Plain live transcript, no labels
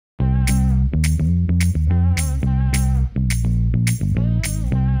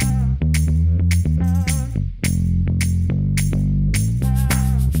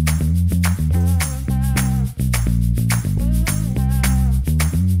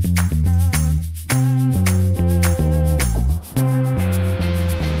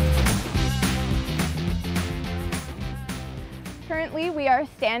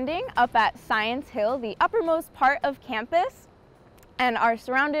standing up at Science Hill, the uppermost part of campus, and are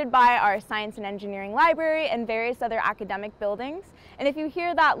surrounded by our science and engineering library and various other academic buildings. And if you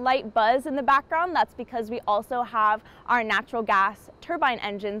hear that light buzz in the background, that's because we also have our natural gas turbine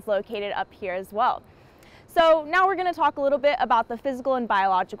engines located up here as well. So now we're going to talk a little bit about the Physical and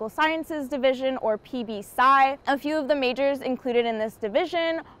Biological Sciences Division, or PB-Sci. A few of the majors included in this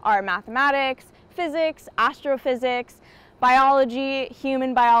division are mathematics, physics, astrophysics, biology,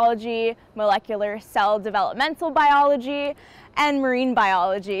 human biology, molecular cell developmental biology, and marine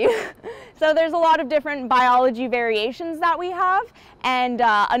biology. So there's a lot of different biology variations that we have, and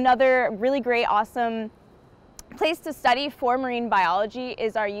another really great, awesome place to study for marine biology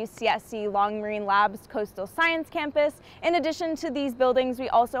is our UCSC Long Marine Labs Coastal Science Campus. In addition to these buildings, we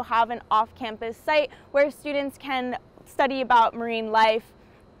also have an off-campus site where students can study about marine life.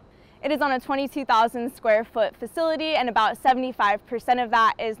 It is on a 22,000 square foot facility, and about 75% of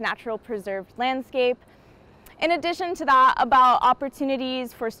that is natural preserved landscape. In addition to that, about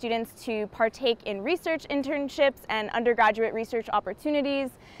opportunities for students to partake in research internships and undergraduate research opportunities.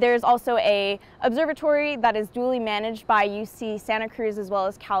 There's also an observatory that is duly managed by UC Santa Cruz as well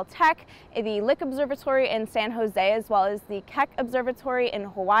as Caltech, the S.L.U.G.s Observatory in San Jose as well as the Keck Observatory in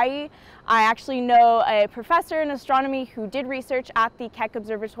Hawaii. I actually know a professor in astronomy who did research at the Keck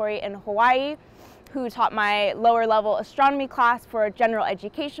Observatory in Hawaii, who taught my lower level astronomy class for a general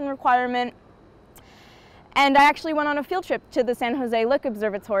education requirement. And I actually went on a field trip to the San Jose S.L.U.G.s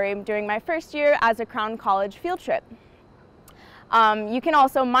Observatory during my first year as a Crown College field trip. You can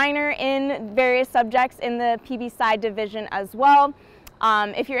also minor in various subjects in the PB-Sci division as well.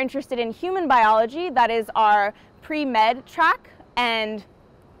 If you're interested in human biology, that is our pre-med track, and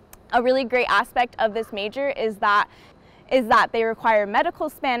a really great aspect of this major is that they require medical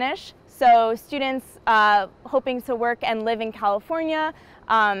Spanish. So students hoping to work and live in California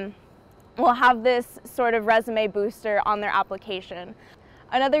will have this sort of resume booster on their application.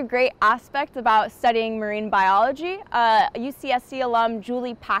 Another great aspect about studying marine biology, UCSC alum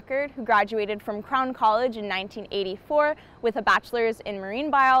Julie Packard, who graduated from Crown College in 1984 with a bachelor's in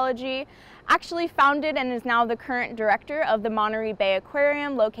marine biology, actually founded and is now the current director of the Monterey Bay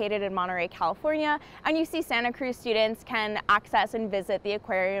Aquarium located in Monterey, California. And UC Santa Cruz students can access and visit the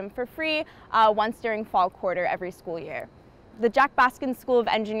aquarium for free once during fall quarter every school year. The Jack Baskin School of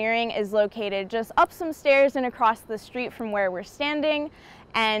Engineering is located just up some stairs and across the street from where we're standing.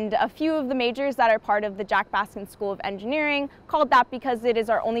 And a few of the majors that are part of the Jack Baskin School of Engineering, called that because it is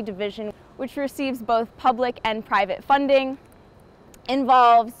our only division which receives both public and private funding,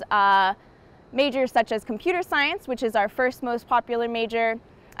 involves majors such as computer science, which is our first most popular major,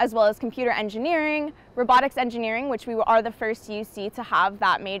 as well as computer engineering, robotics engineering, which we are the first UC to have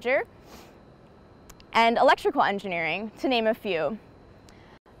that major, and electrical engineering, to name a few.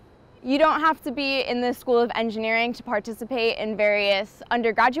 You don't have to be in the School of Engineering to participate in various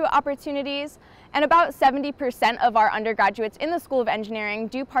undergraduate opportunities, and about 70% of our undergraduates in the School of Engineering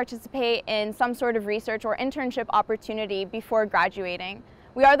do participate in some sort of research or internship opportunity before graduating.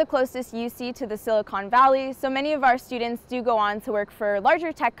 We are the closest UC to the Silicon Valley, so many of our students do go on to work for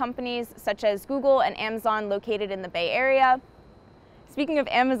larger tech companies such as Google and Amazon located in the Bay Area. Speaking of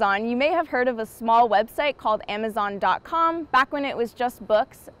Amazon, you may have heard of a small website called Amazon.com. Back when it was just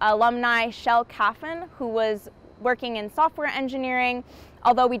books, alumni Shel Caffin, who was working in software engineering,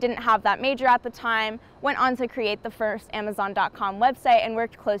 although we didn't have that major at the time, went on to create the first Amazon.com website and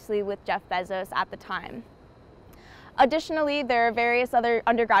worked closely with Jeff Bezos at the time. Additionally, there are various other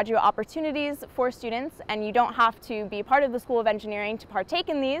undergraduate opportunities for students, and you don't have to be part of the School of Engineering to partake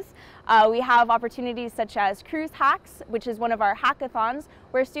in these. We have opportunities such as Cruz Hacks, which is one of our hackathons,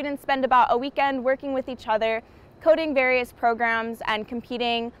 where students spend about a weekend working with each other, coding various programs and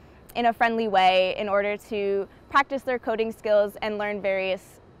competing in a friendly way in order to practice their coding skills and learn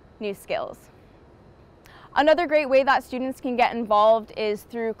various new skills. Another great way that students can get involved is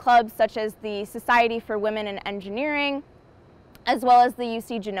through clubs such as the Society for Women in Engineering, as well as the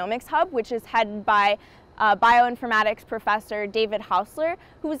UC Genomics Hub, which is headed by bioinformatics professor David Hausler,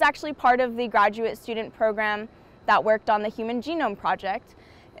 who was actually part of the graduate student program that worked on the Human Genome Project.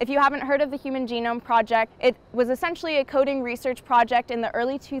 If you haven't heard of the Human Genome Project, it was essentially a coding research project in the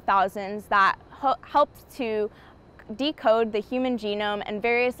early 2000s that helped to decode the human genome and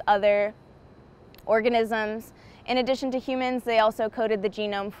various other organisms. In addition to humans, they also coded the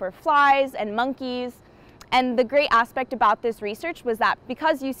genome for flies and monkeys. And the great aspect about this research was that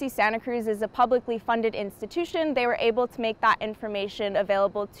because UC Santa Cruz is a publicly funded institution, they were able to make that information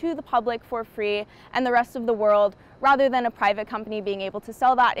available to the public for free and the rest of the world, rather than a private company being able to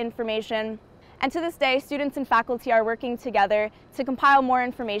sell that information. And to this day, students and faculty are working together to compile more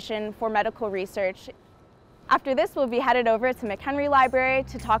information for medical research. After this, we'll be headed over to McHenry Library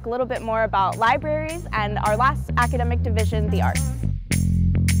to talk a little bit more about libraries and our last academic division, the arts.